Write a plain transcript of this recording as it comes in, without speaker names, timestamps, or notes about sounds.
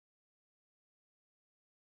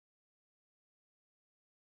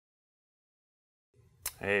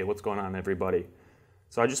Hey, what's going on, everybody?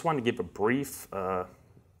 So I just wanted to give a brief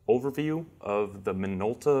overview of the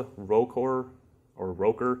Minolta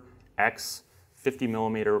Rokkor-X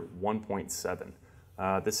 50mm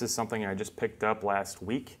 1.7. This is something I just picked up last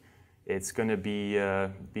week. It's going to be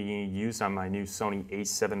being used on my new Sony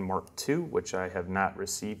a7 Mark II, which I have not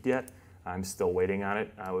received yet. I'm still waiting on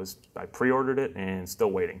it. I pre-ordered it and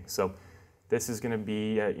still waiting. So this is going to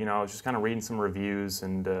be, I was just kind of reading some reviews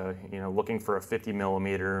and, looking for a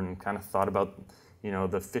 50mm and kind of thought about, the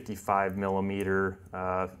 55mm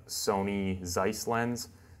Sony Zeiss lens,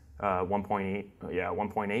 1.8,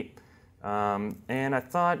 1.8. And I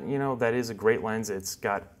thought, that is a great lens. It's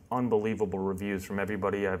got unbelievable reviews from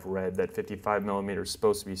everybody I've read that 55mm is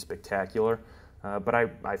supposed to be spectacular. But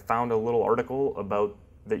I found a little article about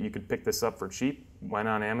that you could pick this up for cheap. Went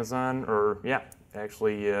on Amazon, or went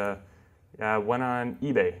on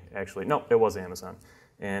eBay, actually. No, it was Amazon.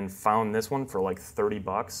 And found this one for like 30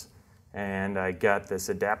 bucks. And I got this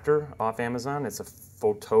adapter off Amazon. It's a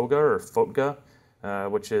Fotga,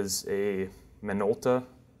 which is a Minolta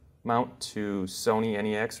mount to Sony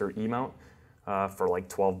NEX or E mount for like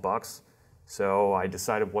 12 bucks. So I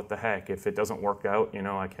decided, what the heck, if it doesn't work out,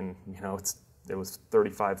 I can, it was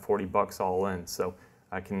 35, 40 bucks all in. So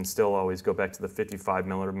I can still always go back to the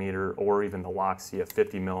 55mm or even the Loxia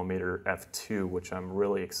 50mm f2, which I'm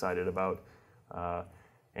really excited about.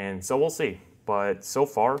 And so we'll see. But so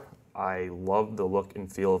far, I love the look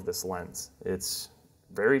and feel of this lens. It's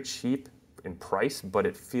very cheap in price, but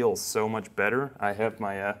it feels so much better. I have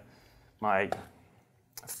my my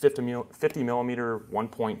 50mm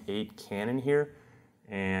 1.8 Canon here,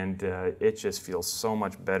 and it just feels so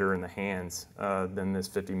much better in the hands than this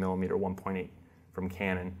 50mm 1.8 from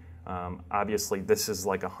Canon. Obviously, this is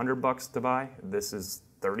like $100 to buy. This is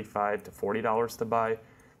 $35 to $40 to buy.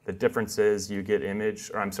 The difference is you get focus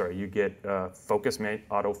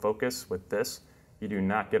autofocus with this. You do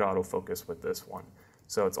not get autofocus with this one.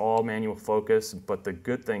 So it's all manual focus, but the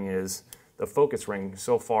good thing is the focus ring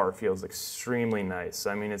so far feels extremely nice.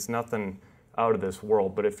 I mean, it's nothing out of this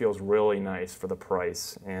world, but it feels really nice for the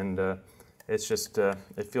price, and it's just,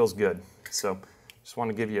 it feels good. So just want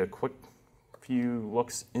to give you a quick few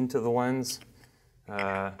looks into the lens.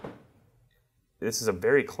 This is a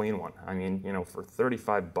very clean one. I mean, for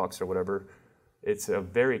 35 bucks or whatever, it's a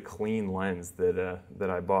very clean lens that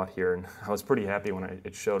I bought here, and I was pretty happy when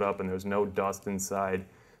it showed up and there's no dust inside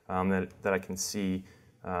that I can see.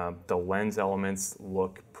 The lens elements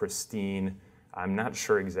look pristine. I'm not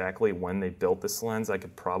sure exactly when they built this lens. I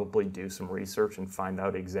could probably do some research and find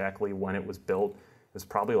out exactly when it was built. It was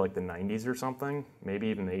probably like the 90s or something, maybe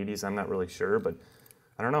even the 80s, I'm not really sure, but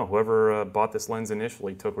I don't know. Whoever bought this lens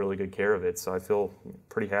initially took really good care of it, so I feel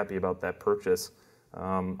pretty happy about that purchase.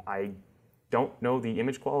 I don't know the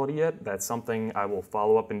image quality yet. That's something I will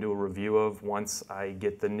follow up and do a review of once I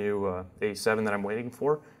get the new A7 that I'm waiting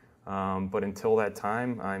for. But until that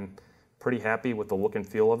time, I'm pretty happy with the look and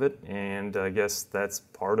feel of it, and I guess that's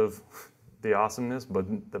part of the awesomeness, but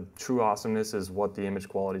the true awesomeness is what the image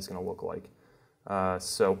quality is going to look like.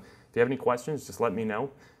 So if you have any questions, just let me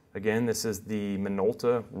know. Again, this is the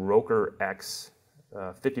Minolta Rokkor-X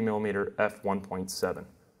 50mm f1.7.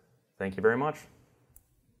 Thank you very much.